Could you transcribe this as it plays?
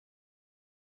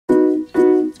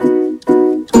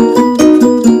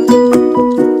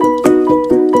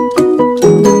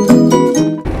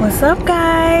up,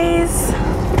 guys?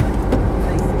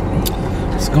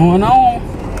 What's going on?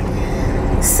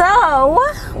 So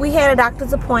we had a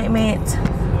doctor's appointment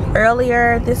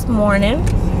earlier this morning,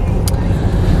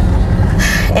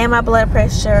 and my blood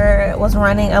pressure was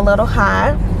running a little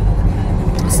high,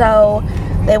 so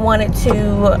they wanted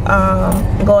to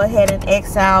go ahead and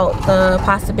X out the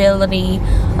possibility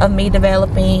of me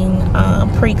developing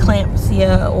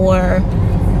preeclampsia or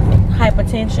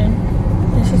hypertension.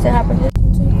 And she said hypertension.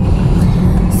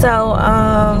 So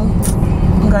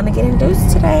I'm gonna get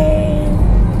induced today.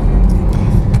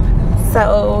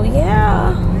 So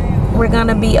yeah, we're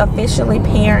gonna be officially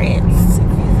parents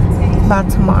by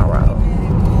tomorrow.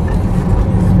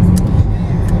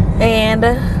 And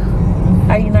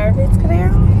are you nervous,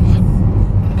 Cadero?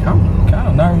 I'm kind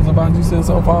of nervous about you sitting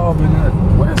so far up in that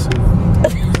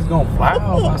wetsuit. It's gonna fly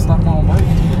off. I stop on bike.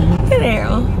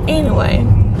 Cadero. Anyway.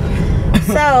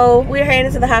 So we're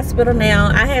headed to the hospital now.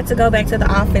 I had to go back to the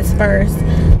office first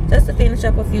just to finish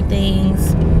up a few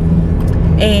things,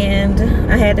 and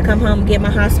I had to come home and get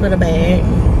my hospital bag.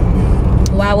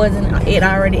 Why wasn't it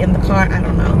already in the car? I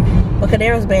don't know, but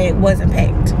Cadero's bag wasn't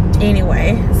packed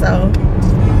anyway. So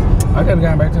I could have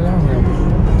gone back to the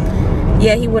house.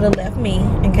 yeah, he would have left me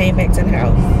and came back to the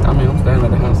house. I mean, I'm staying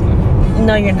at the house now.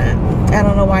 No, you're not. I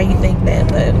don't know why you think that,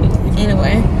 but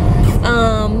anyway,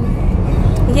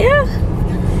 yeah.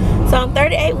 So I'm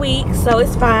 38 weeks, so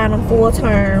it's fine. I'm full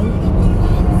term.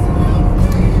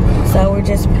 So we're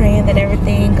just praying that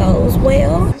everything goes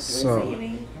well. So,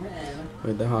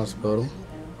 with the hospital,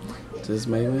 just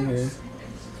made me here.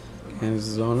 Candace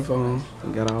is on the phone.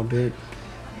 We got our big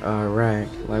rack,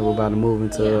 like we're about to move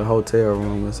into a hotel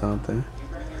room or something.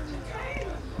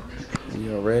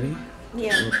 You all ready?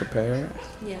 Yeah. We're prepared.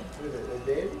 Yeah.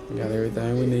 We got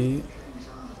everything we need.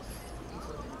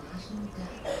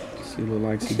 She look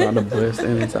like she about to bust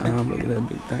anytime. Look at that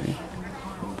big thing.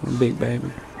 Big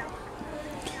baby.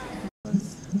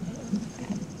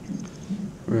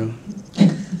 Really?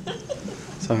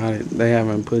 So how they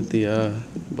haven't put the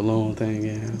balloon thing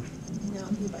in? No,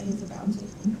 he's about to.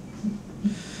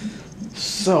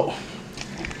 So,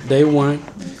 day one.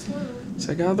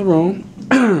 Check out the room.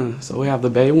 So we have the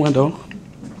bay window.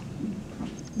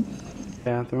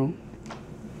 Bathroom.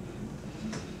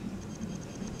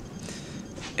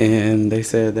 And they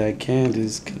said that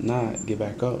Candace could not get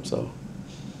back up, so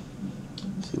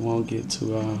she won't get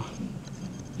to,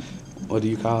 what do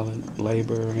you call it,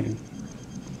 labor and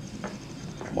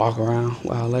walk around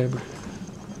while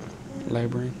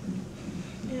laboring.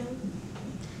 Yeah.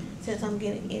 Since I'm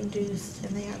getting induced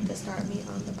and they have to start me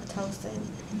on the Pitocin,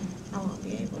 I won't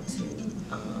be able to,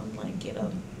 like, get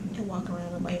up and walk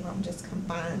around in labor. I'm just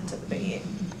confined to the bed.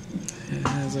 It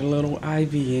has a little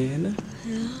IV in.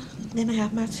 Yeah. Then I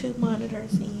have my 2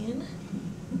 monitors in.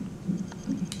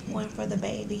 One for the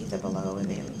baby, the below, and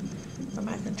then for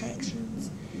my contractions.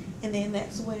 And then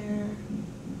that's where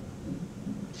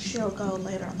she'll go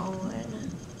later on.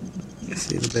 You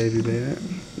see the baby bed.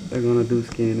 They're gonna do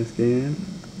skin to skin.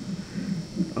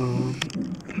 I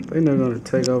think they're gonna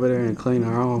take over there and clean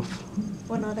her off.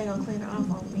 Well, no, they're gonna clean her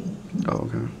off on me. Oh,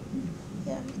 okay.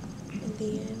 Yeah. And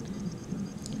then,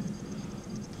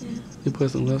 yeah. You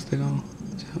put some lipstick on?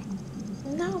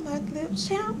 No, my lips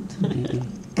chapped.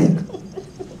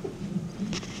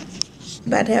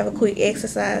 About to have a quick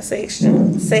exercise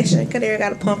session. Kadera got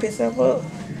to pump himself up.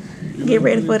 Get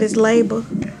ready for this labor.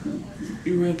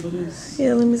 You ready for this?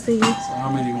 Yeah, let me see. So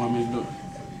how many you want me to do?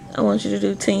 I want you to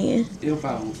do 10. If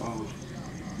I don't fall.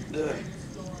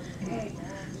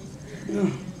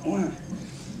 1,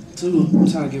 2. I'm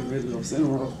trying to get rid of those center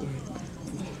roll.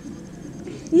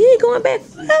 You ain't going back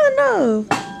far enough.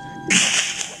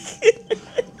 8.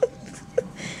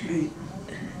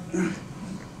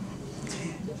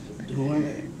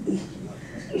 10.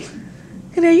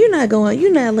 Kadera,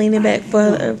 you're not leaning back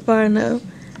far enough.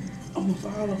 I'm gonna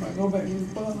fall if I go back and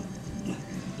fall.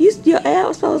 Your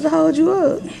abs supposed to hold you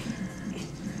up.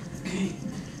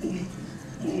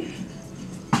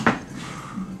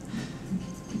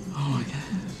 Oh my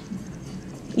gosh.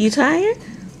 You tired?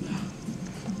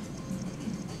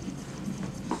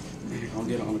 I ain't gonna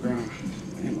get on the ground.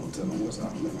 I ain't gonna tell them what's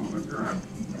out there on the ground.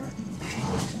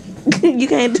 You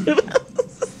can't do that.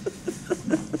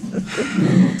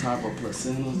 On top of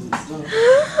placentas and stuff.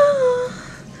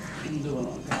 I'm doing it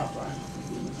on top right.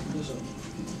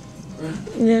 Right?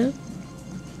 Yeah.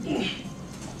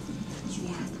 It's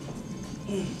one.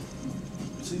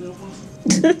 See that one?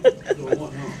 Do it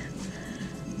one,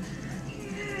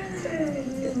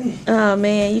 Oh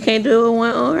man, you can't do it with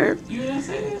one arm. You didn't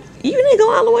say that? You didn't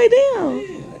go all the way down. Yeah.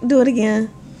 Do it. Do it again.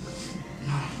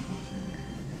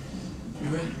 You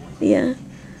ready? Yeah.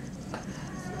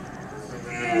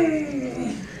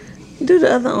 Do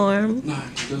the other arm. Nah,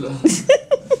 do the other.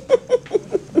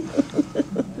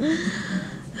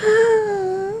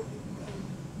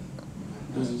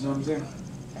 Do some something.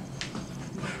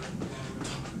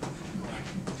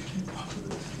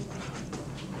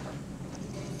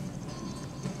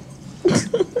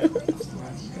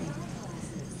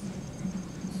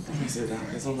 Let me sit down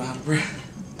because I'm out of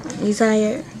breath. You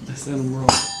tired? Let's let them roll.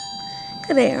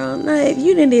 Kadero, no,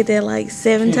 you done did that like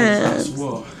 7 times. I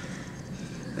swear.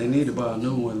 They need to buy a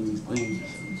new one of these things.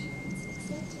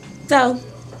 So,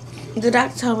 the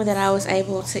doctor told me that I was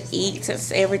able to eat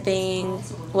since everything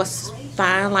was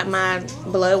fine, like my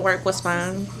blood work was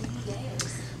fine.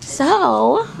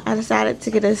 So, I decided to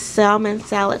get a salmon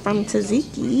salad from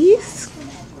Taziki's.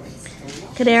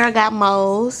 Kadero got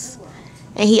Moe's,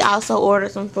 and he also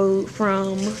ordered some food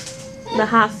from the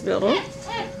hospital,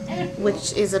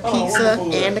 which is a pizza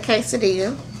and a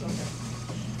quesadilla.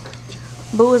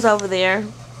 Boo is over there.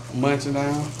 Munching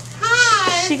down.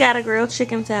 She got a grilled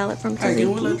chicken salad from Taziki's. Hey,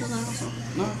 can we let this out or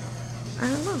something? No. I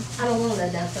don't know. I don't want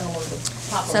that down. I don't want to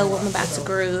pop. So I'm about to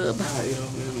grub.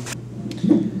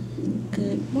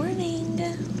 Good morning.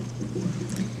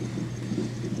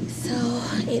 So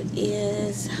it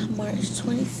is March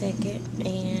 22nd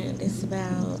and it's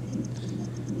about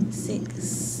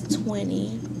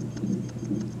 6:20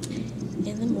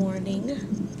 in the morning.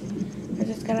 I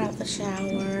just got out the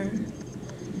shower.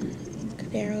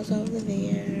 Kadero's over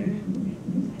there.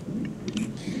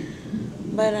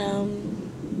 But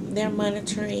they're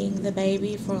monitoring the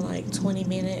baby for like 20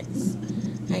 minutes,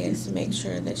 I guess, to make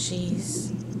sure that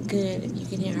she's good. You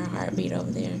can hear her heartbeat over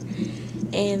there.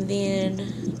 And then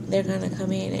they're gonna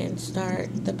come in and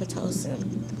start the Pitocin.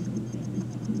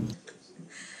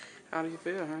 How do you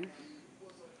feel, honey?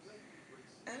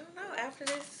 I don't know, after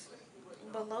this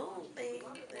balloon thing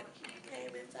that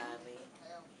came inside me,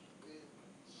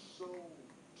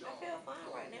 I feel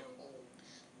fine right now.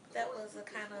 That was a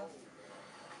kind of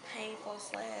painful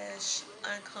 /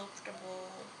 uncomfortable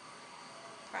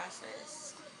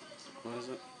process. Was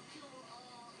it?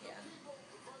 Yeah.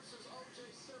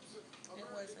 It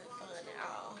wasn't fun at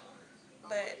all.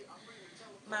 But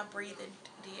my breathing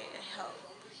did help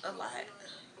a lot.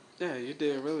 Yeah, you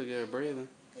did really good breathing.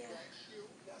 Yeah.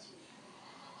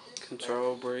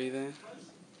 Control breathing.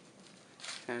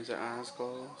 Had your eyes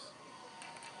closed.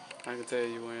 I can tell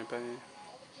you were in pain.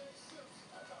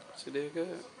 She did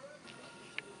good.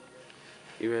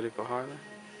 You ready for Harley?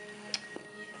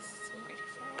 Yes, I'm ready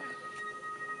for it.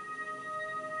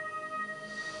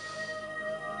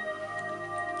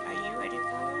 Are you ready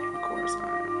for it? Of course I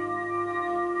am.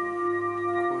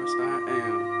 Of course I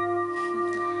am.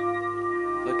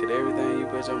 Look at everything you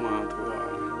put your mom through,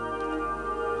 Harley.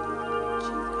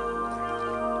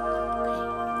 Okay,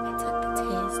 I took the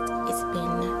test. It's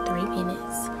been 3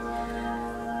 minutes.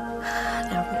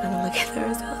 Now we're gonna look at the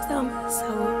results. I'm so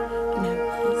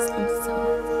nervous. I'm so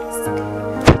nervous.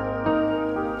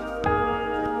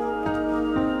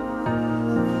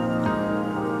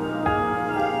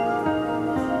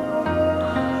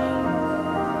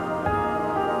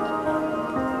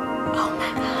 Oh my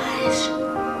gosh.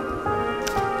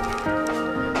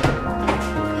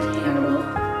 Terrible.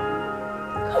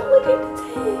 Come look at the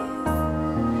test.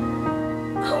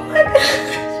 Oh my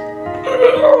gosh.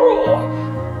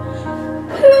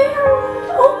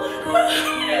 Oh my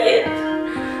God.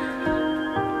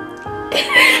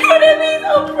 That means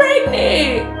I'm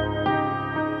pregnant.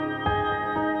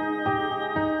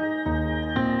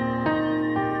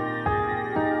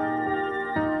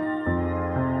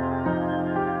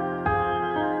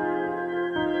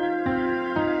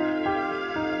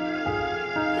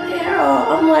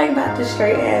 I'm like about to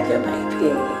straight have your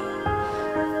baby.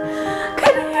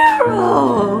 Cadero.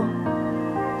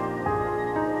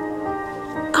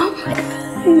 Oh my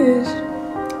gosh.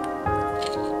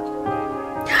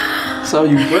 So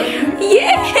you pregnant?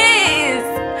 Yes!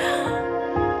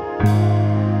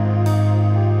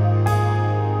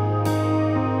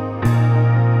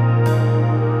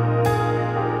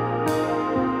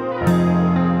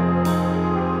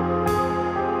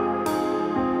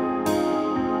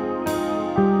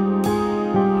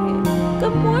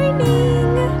 Good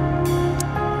morning!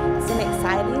 It's an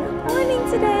exciting morning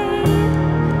today.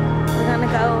 We're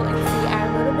gonna go and see our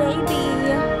little baby.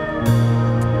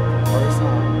 First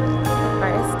time.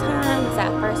 First time. It's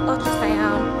our first ultrasound.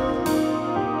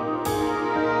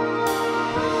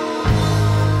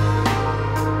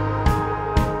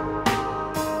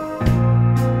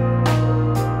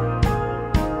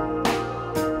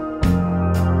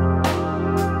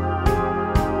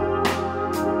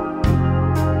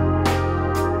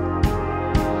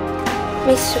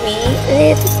 My sweet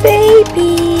little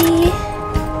baby.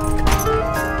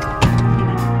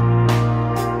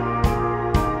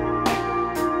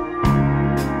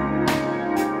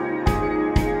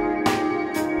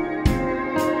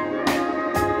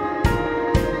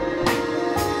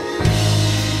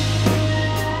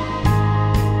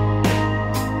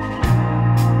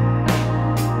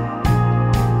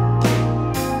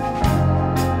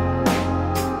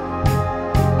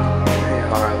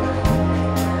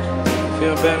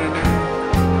 Feel better now?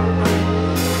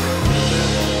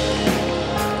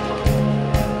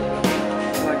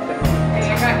 Like that. Hey,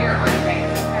 I got your armband,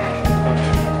 okay?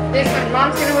 This one,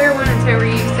 Mom's gonna wear one and so are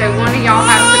you, so one of y'all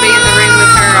has to be in the room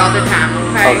with her all the time,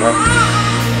 okay?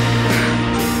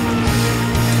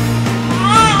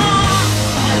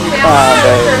 Oh,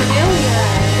 baby.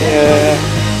 Yeah.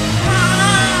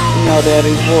 You know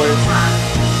Daddy's voice.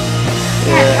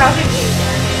 Yeah.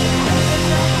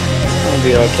 It'll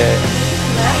be okay.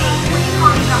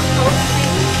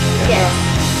 Yes.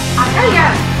 Oh,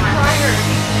 yeah.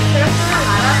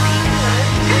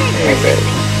 Hey,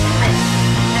 baby.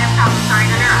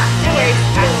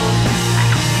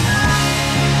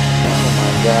 Oh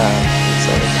my God. It's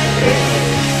so good.